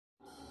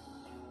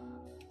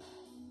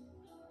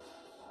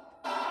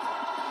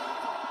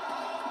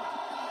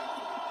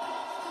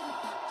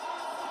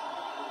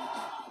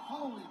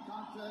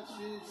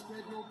is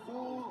scheduled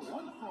for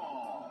one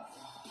fall.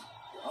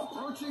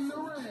 Approaching the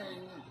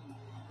ring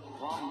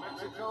from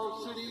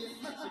Mexico City,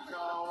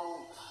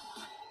 Mexico,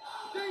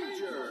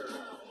 Danger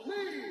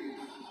Lee.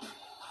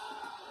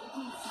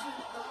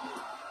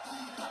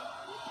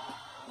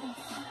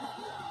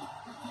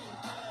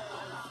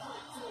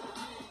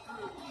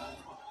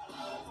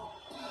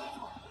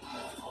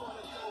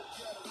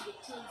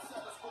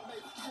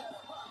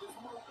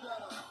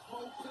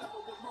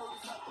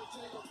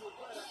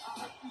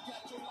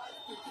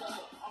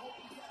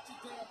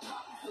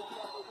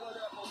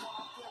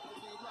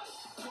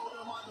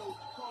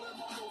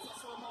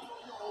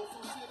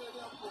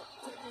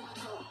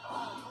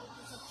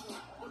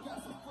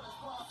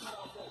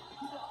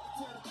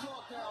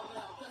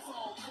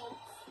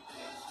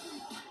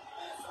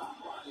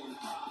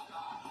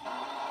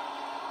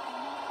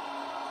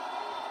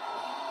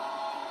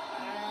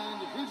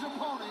 And his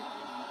opponent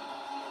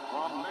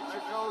from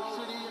Mexico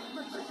City,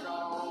 Mexico,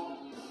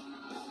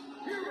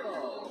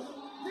 Hero,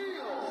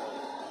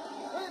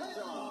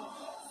 Fantasma.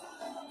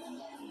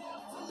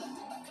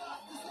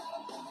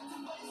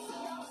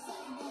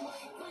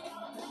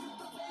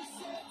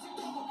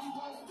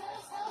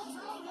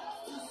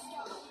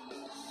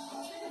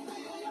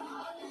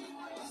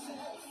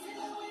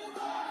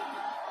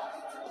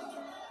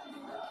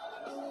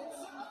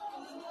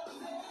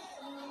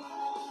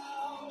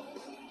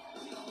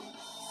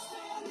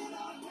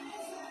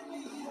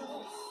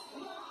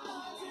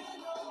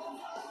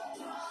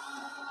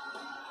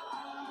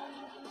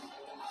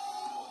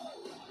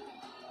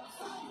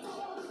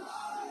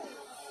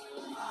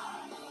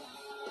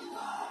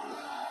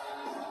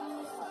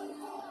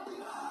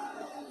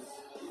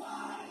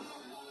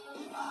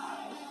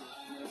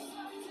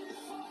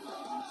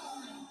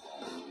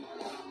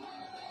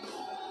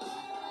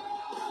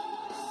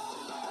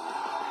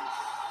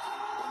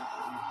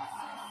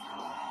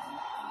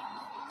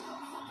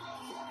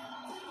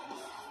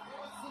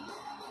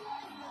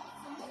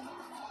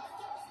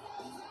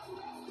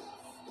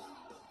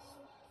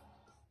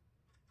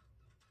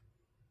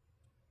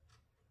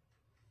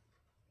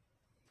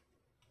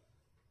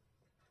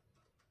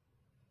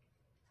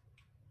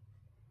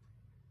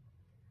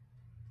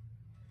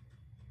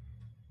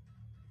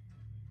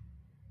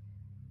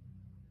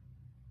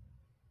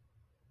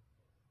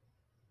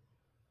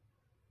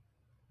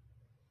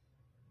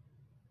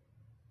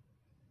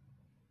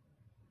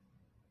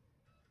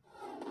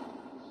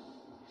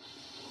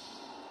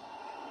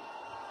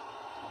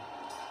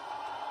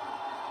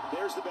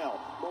 There's the bell.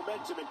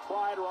 Momentum and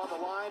pride are on the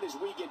line as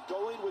we get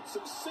going with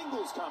some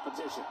singles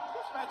competition.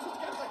 This match has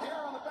got the hair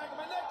on the back of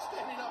my neck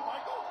standing up,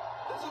 Michael.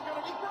 This is going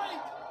to be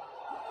great.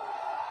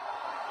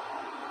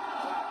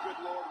 Ah, good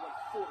Lord, what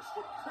force,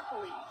 what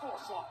crippling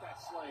force off that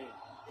slam.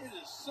 It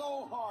is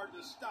so hard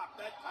to stop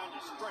that kind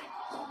of strength.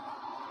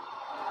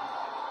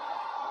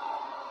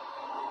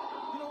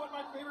 You know what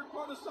my favorite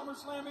part of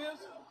SummerSlam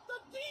is? The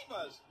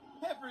Divas.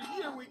 Every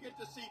year we get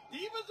to see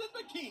Divas in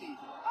bikinis.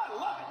 I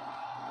love it.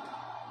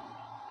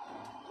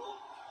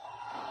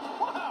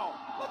 Wow,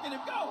 look at him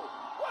go.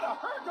 What a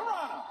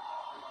hurricanrana.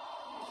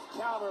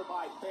 Counter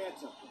by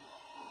Phantom.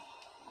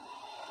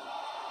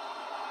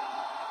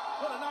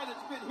 What a night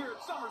it's been here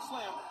at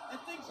SummerSlam, and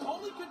things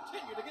only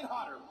continue to get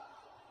hotter.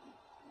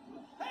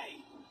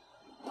 Hey!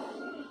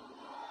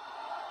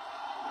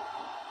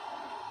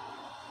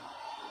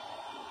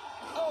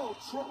 Oh,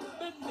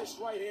 tremendous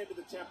right hand to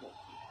the temple.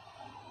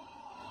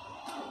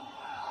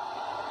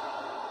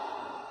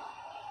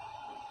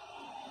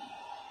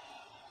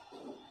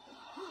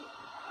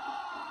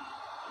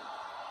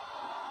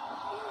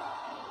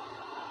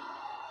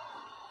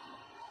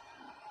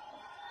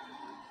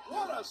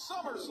 What a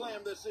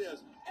SummerSlam this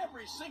is.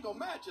 Every single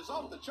match is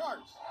off the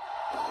charts.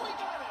 Oh, we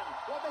got him.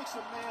 What makes a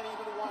man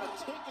even want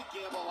to take a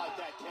gamble like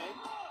that, King?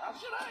 How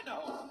should I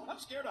know? I'm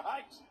scared of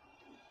heights.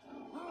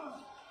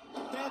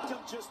 Phantom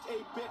just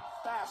a bit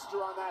faster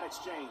on that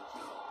exchange.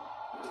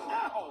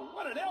 Ow,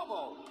 what an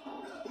elbow.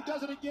 He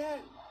does it again.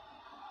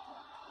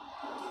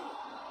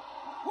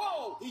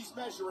 Whoa. He's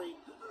measuring.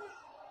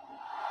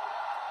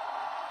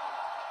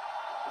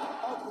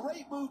 A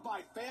great move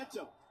by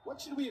Phantom. What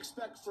should we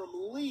expect from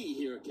Lee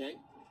here, King?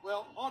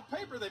 Well, on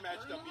paper they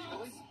matched up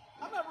evenly.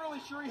 I'm not really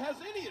sure he has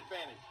any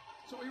advantage.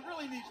 So he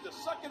really needs to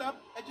suck it up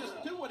and just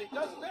do what he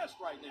does best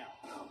right now.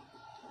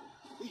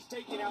 He's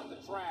taking out the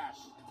trash.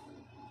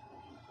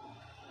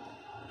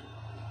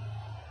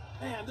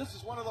 Man, this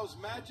is one of those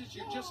matches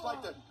you just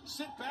like to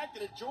sit back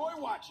and enjoy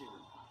watching.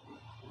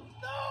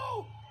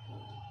 No!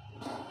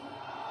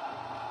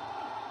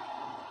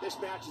 This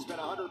match has been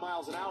 100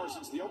 miles an hour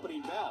since the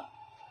opening bell.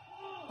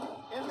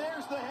 And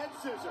there's the head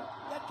scissor.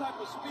 That type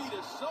of speed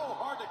is so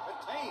hard to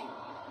contain.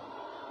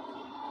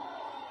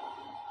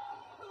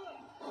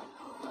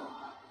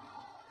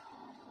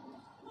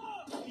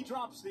 He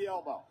drops the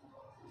elbow.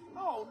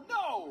 Oh,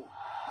 no!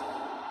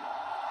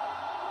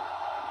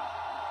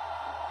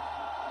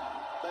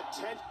 The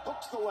tent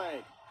hooks the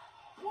leg.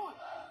 1,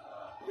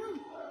 2.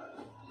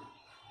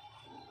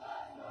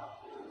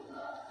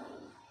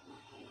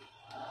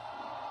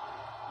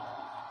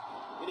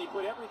 And he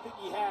put everything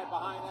he had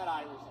behind that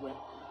Irish whip.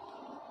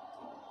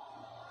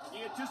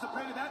 He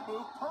anticipated that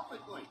move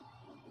perfectly.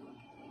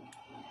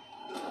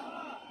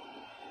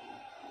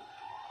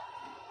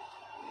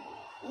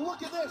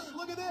 Look at this,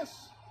 look at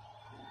this.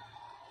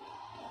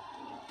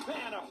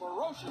 Man, a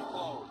ferocious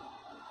blow.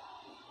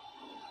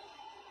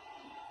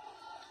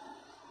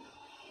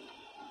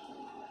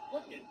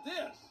 Look at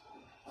this.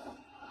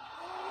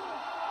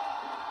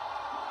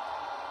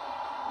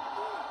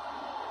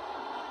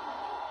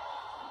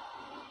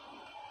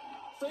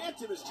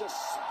 Phantom is just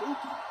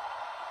spooky.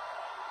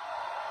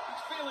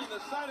 He's feeling the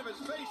side of his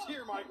face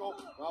here, Michael.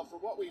 Well, from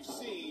what we've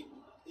seen,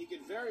 he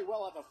could very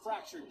well have a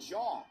fractured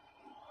jaw.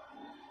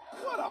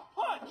 What a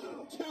punch!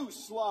 Too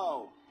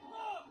slow.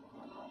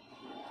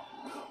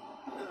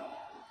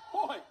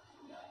 Boy!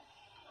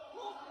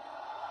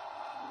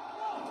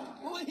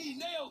 Lee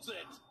nails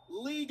it!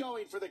 Lee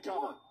going for the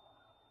cover.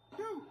 1,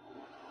 2.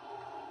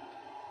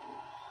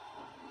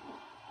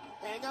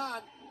 Hang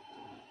on.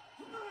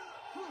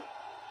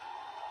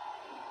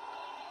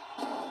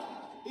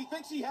 He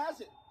thinks he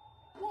has it.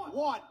 1,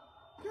 1,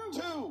 2,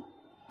 2,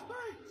 3.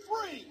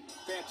 3.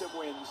 Phantom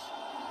wins.